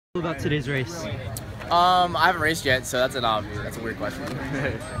About today's race? I haven't raced yet, so that's a weird question.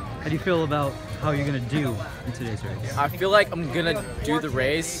 How do you feel about how you're gonna do in today's race? I feel like I'm gonna do the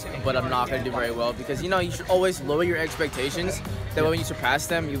race, but I'm not gonna do very well because you should always lower your expectations. That way, when you surpass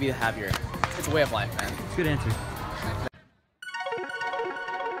them, you'll be happier. It's a way of life, man. Good answer.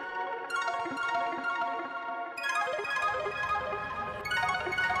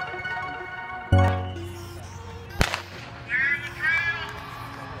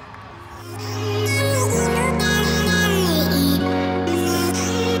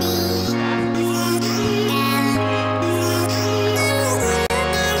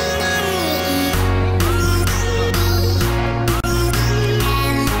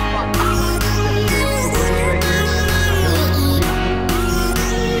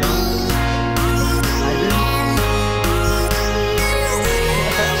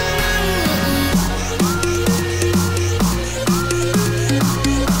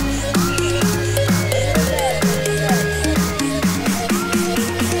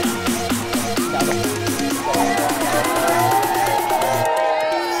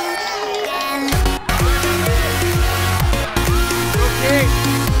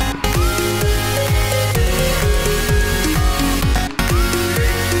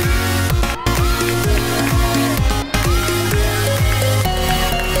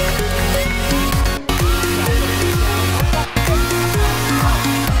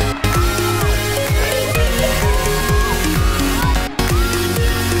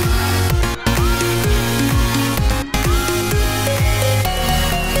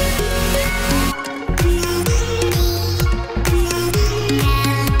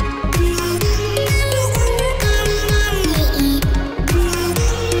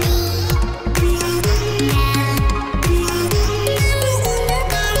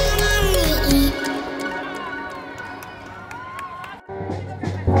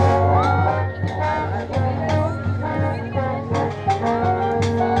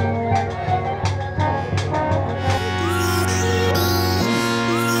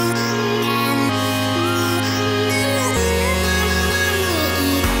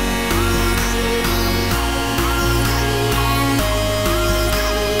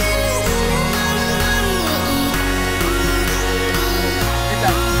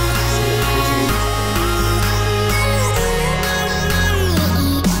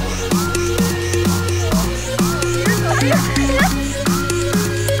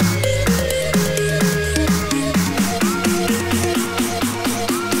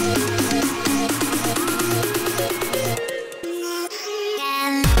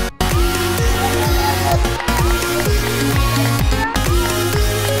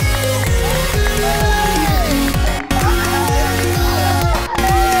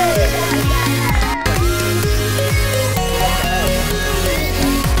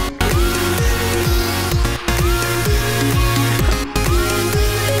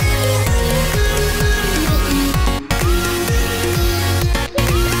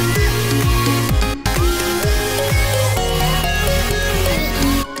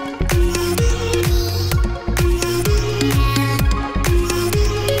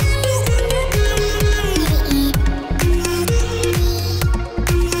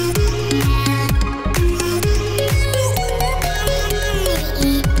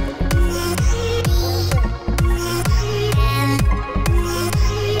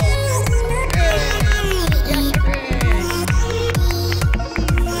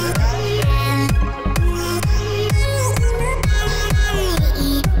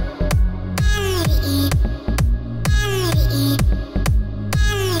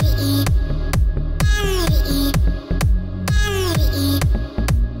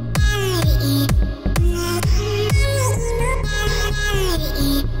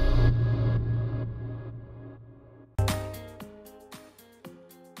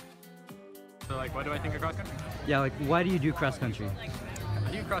 So what do I think of cross country? Yeah, why do you do cross country?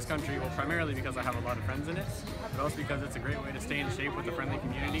 I do cross country, well, primarily because I have a lot of friends in it, but also because it's a great way to stay in shape with a friendly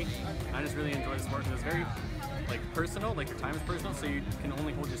community. I just really enjoy the sport because it's very personal, your time is personal, so you can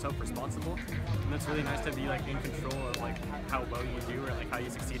only hold yourself responsible. And it's really nice to be in control of how well you do or how you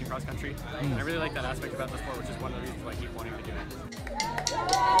succeed in cross country. And I really like that aspect about the sport, which is one of the reasons why I keep wanting to do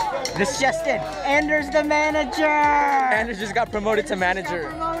it. This just in, Anders the manager! Anders just got promoted to manager.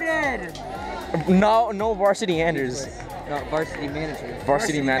 Promoted! No varsity Anders. No, varsity manager.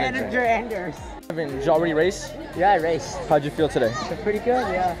 Varsity manager. Manager Anders. Did you already race? Yeah, I raced. How'd you feel today? Pretty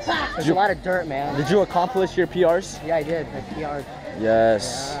good, yeah. There's a lot of dirt, man. Did you accomplish your PRs? Yeah, I did. I PR'd.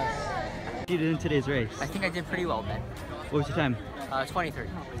 Yes. What did you do in today's race? I think I did pretty well, Ben. What was your time? 23.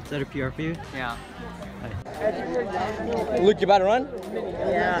 Is that a PR for you? Yeah. Luke, you about to run?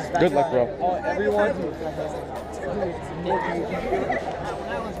 Yeah. Good luck, bro.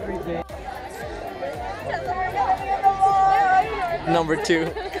 Number 2.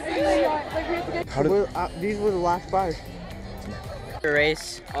 These were the last 5.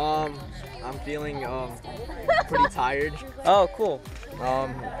 Race. I'm feeling pretty tired. Oh, cool.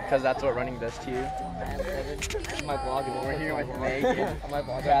 Because that's what running does to you. My vlog. We're here with Megan. My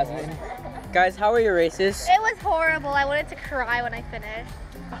vlog. Jasmine. Guys, how are your races? It was horrible. I wanted to cry when I finished.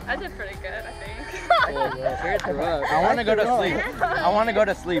 I did pretty good, I think. I want to go to sleep. I want to go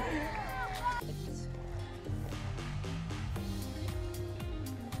to sleep.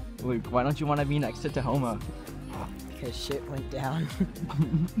 Luke, why don't you want to be next to Tahoma? Because shit went down.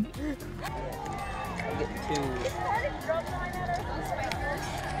 I'll get 2.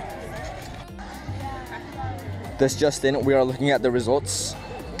 This just in, we are looking at the results.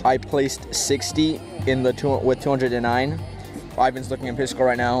 I placed 60 in the with 209. Ivan's looking at his score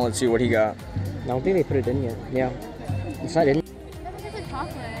right now. Let's see what he got. I don't think they put it in yet. Yeah. It's not in.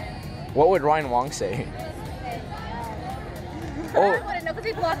 What would Ryan Wong say? I wouldn't know because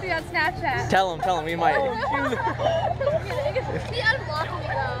he blocked me on Snapchat. Tell him, we might. He unblocked me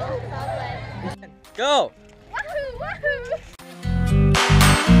though. So I was like, Go!